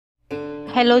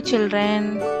Hello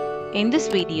children, in this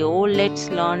video let's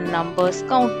learn numbers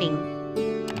counting.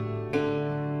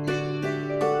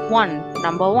 1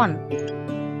 number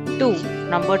 1, 2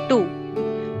 number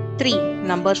 2, 3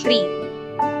 number 3,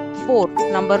 4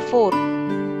 number 4,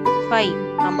 5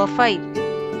 number 5,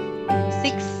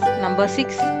 6 number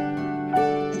 6,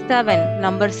 7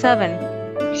 number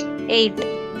 7, 8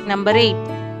 number 8,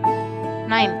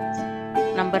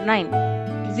 9 number 9,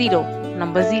 0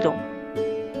 number 0,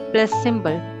 plus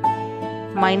symbol,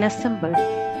 minus symbol,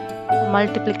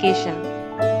 multiplication,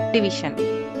 division.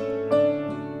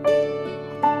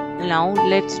 Now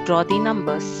let's draw the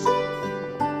numbers.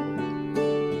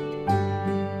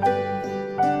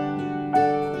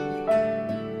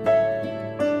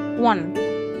 One,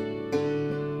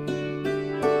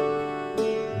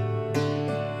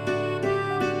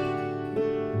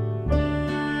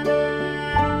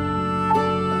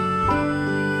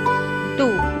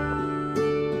 two,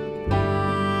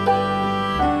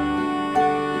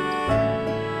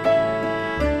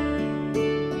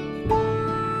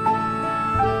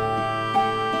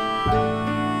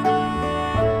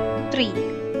 three,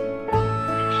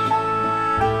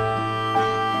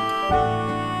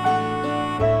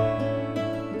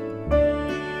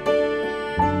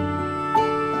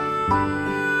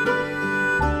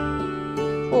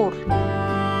 four,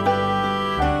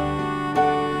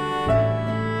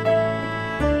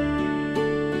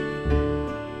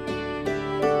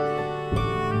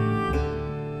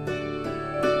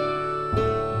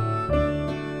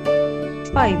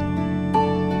 five,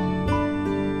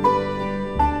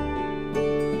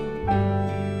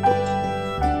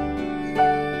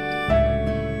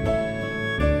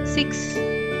 six,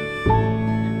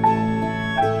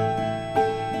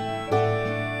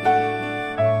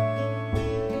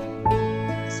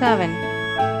 seven,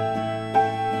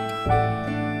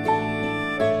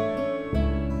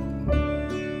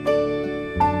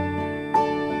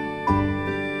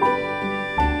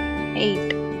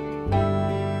 eight,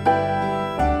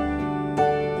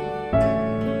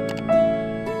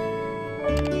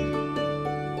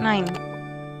 nine,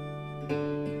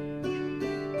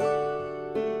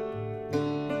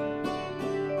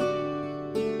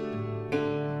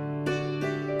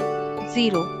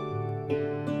 0,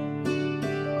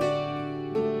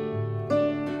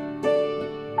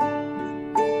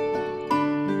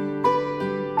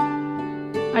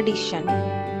 addition,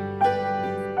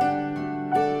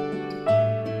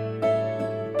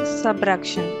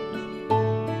 subtraction,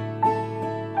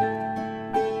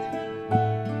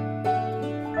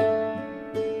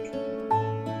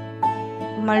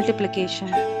 multiplication,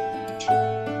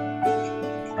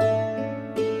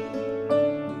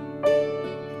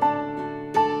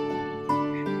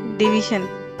 division.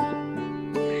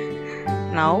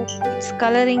 Now it's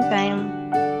coloring time.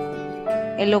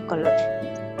 Yellow color.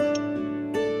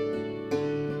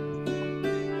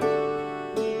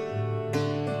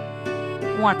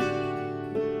 One,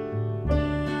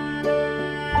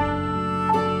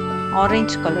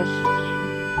 orange color.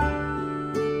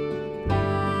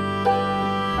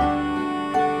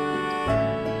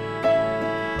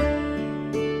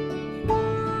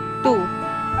 Two,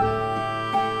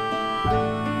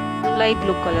 light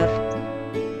blue color.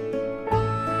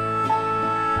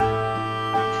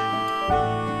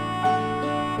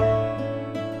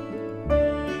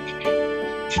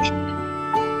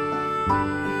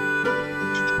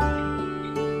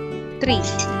 Three,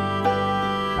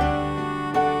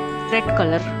 red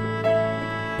color.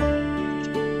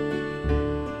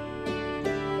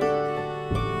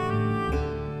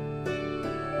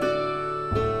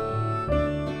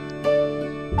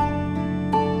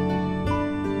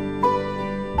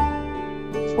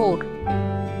 Four,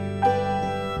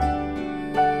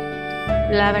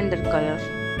 lavender color.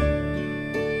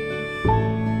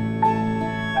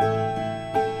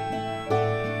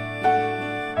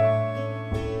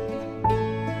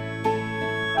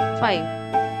 Five,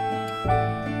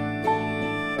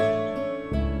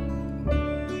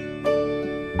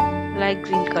 light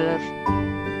green color.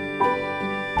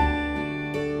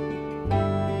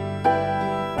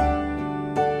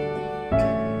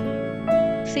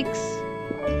 Six,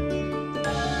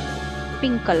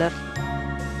 pink color.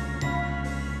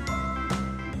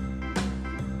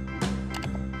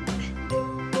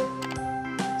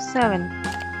 Seven,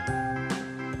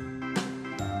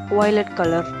 violet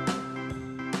color.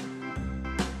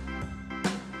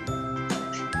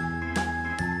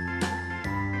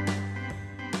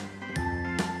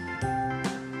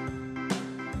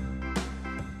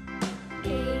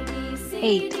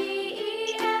 Eight,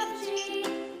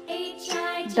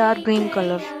 dark green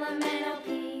color.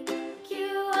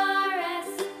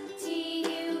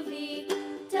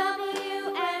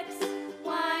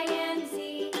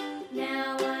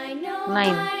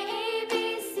 9.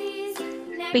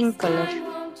 Pink color.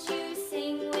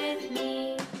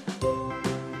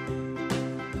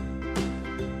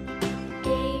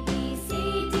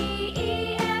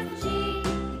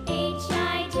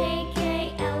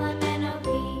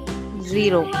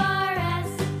 Zero.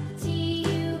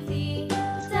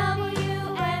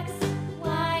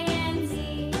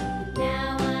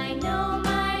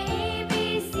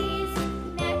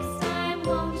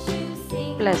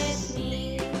 Plus.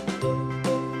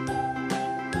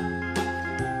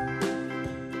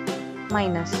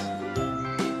 Minus.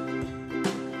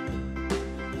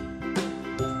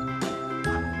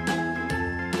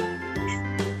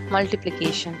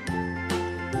 Multiplication.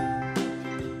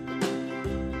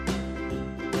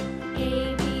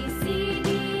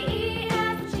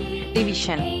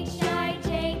 Division.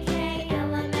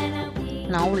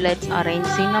 Now let's arrange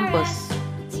the numbers.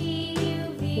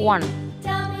 1.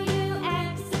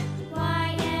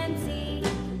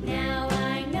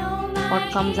 What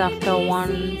comes after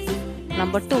 1?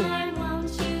 Number 2.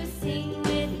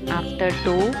 After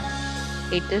 2,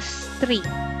 it is 3.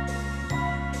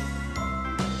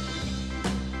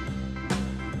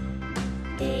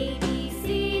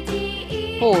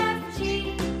 Four.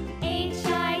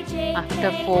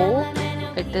 After 4,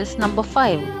 it is number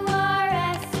 5.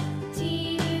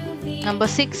 Number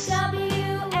 6,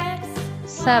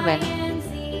 7,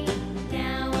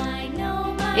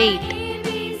 8.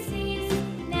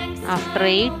 After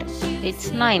 8,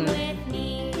 it's 9.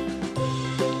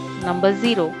 Number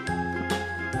 0.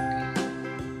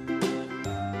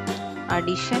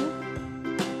 Addition,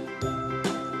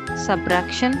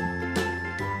 subtraction,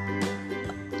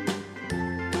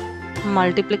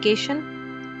 multiplication,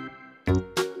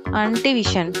 and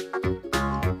division.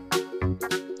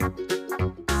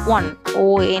 1.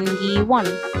 ONE 1,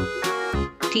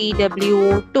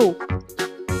 TWO 2,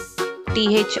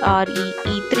 THREE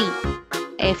 3,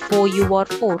 FOUR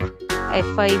 4,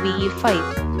 FIVE 5,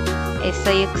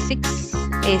 SIX 6,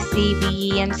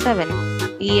 SCVEN 7,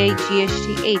 EIGST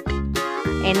 8,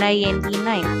 NINE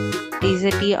 9,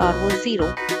 TZTRO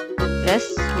 0, plus,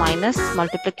 minus,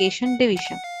 multiplication,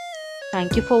 division.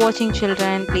 Thank you for watching,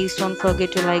 children. Please don't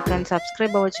forget to like and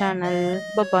subscribe our channel.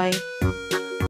 Bye bye.